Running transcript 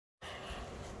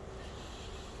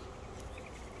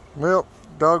Well,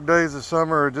 dog days of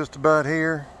summer are just about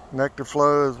here. Nectar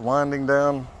flow is winding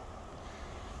down.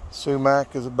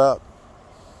 Sumac is about,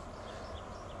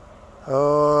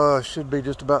 should be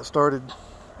just about started.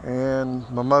 And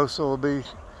mimosa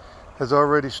has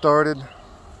already started.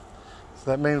 So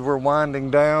that means we're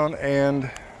winding down. And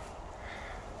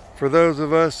for those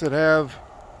of us that have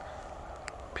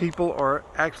people or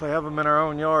actually have them in our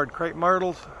own yard, crepe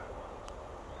myrtles,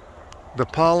 the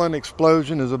pollen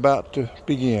explosion is about to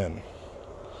begin.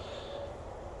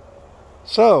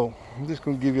 So, I'm just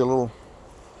going to give you a little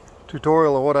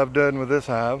tutorial of what I've done with this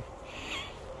hive.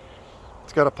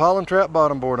 It's got a pollen trap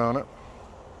bottom board on it.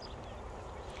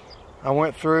 I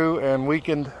went through and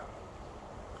weakened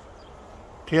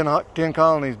 10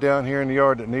 colonies down here in the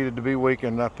yard that needed to be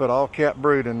weakened. I put all cap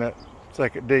brood in that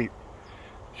second deep.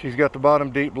 She's got the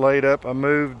bottom deep laid up. I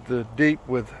moved the deep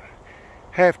with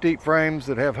half deep frames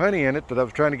that have honey in it that I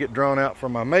was trying to get drawn out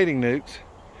from my mating nukes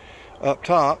up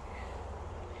top.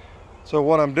 So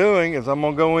what I'm doing is I'm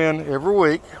going to go in every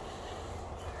week,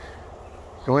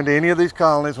 go into any of these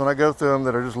colonies when I go through them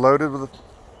that are just loaded with a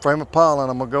frame of pollen.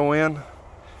 I'm going to go in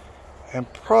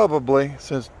and probably,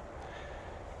 since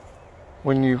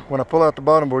when I pull out the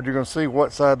bottom board, you're going to see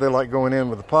what side they like going in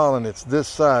with the pollen. It's this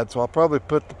side, so I'll probably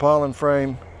put the pollen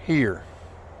frame here.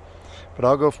 But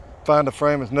I'll go find a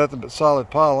frame that's nothing but solid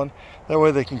pollen. That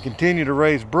way they can continue to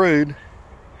raise brood.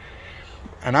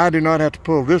 And I do not have to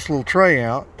pull this little tray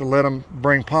out to let them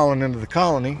bring pollen into the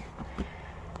colony.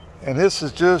 And this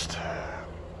is just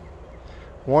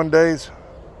one day's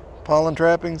pollen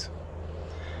trappings.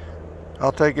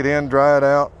 I'll take it in, dry it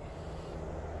out,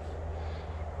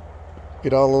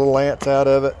 get all the little ants out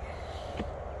of it,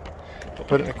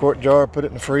 put it in a quart jar, put it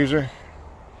in the freezer,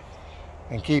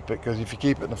 and keep it, because if you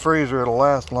keep it in the freezer, it'll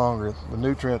last longer. The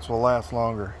nutrients will last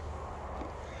longer.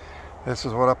 This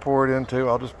is what I pour it into.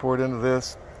 I'll just pour it into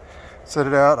this, set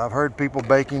it out. I've heard people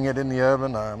baking it in the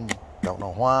oven. I don't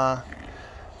know why.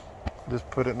 Just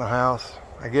put it in the house.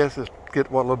 I guess it's get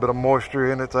what little bit of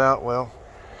moisture in it's out. Well,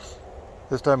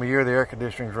 this time of year the air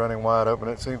conditioning's running wide open.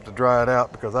 It seems to dry it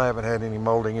out because I haven't had any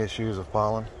molding issues of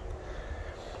pollen.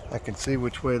 I can see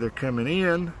which way they're coming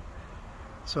in,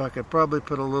 so I could probably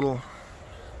put a little,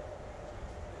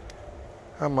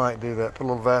 I might do that, put a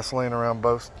little Vaseline around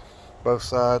both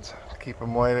sides, keep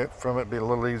them away from it, be a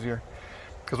little easier.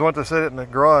 Because once I set it in the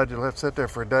garage, it'll have to sit there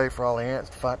for a day for all the ants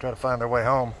to try to find their way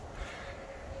home.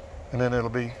 And then it'll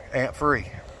be ant free.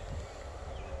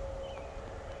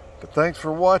 But thanks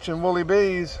for watching Woolly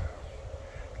Bees.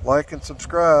 Like and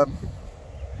subscribe.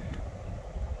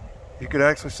 You could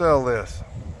actually sell this.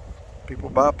 People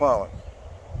buy pollen.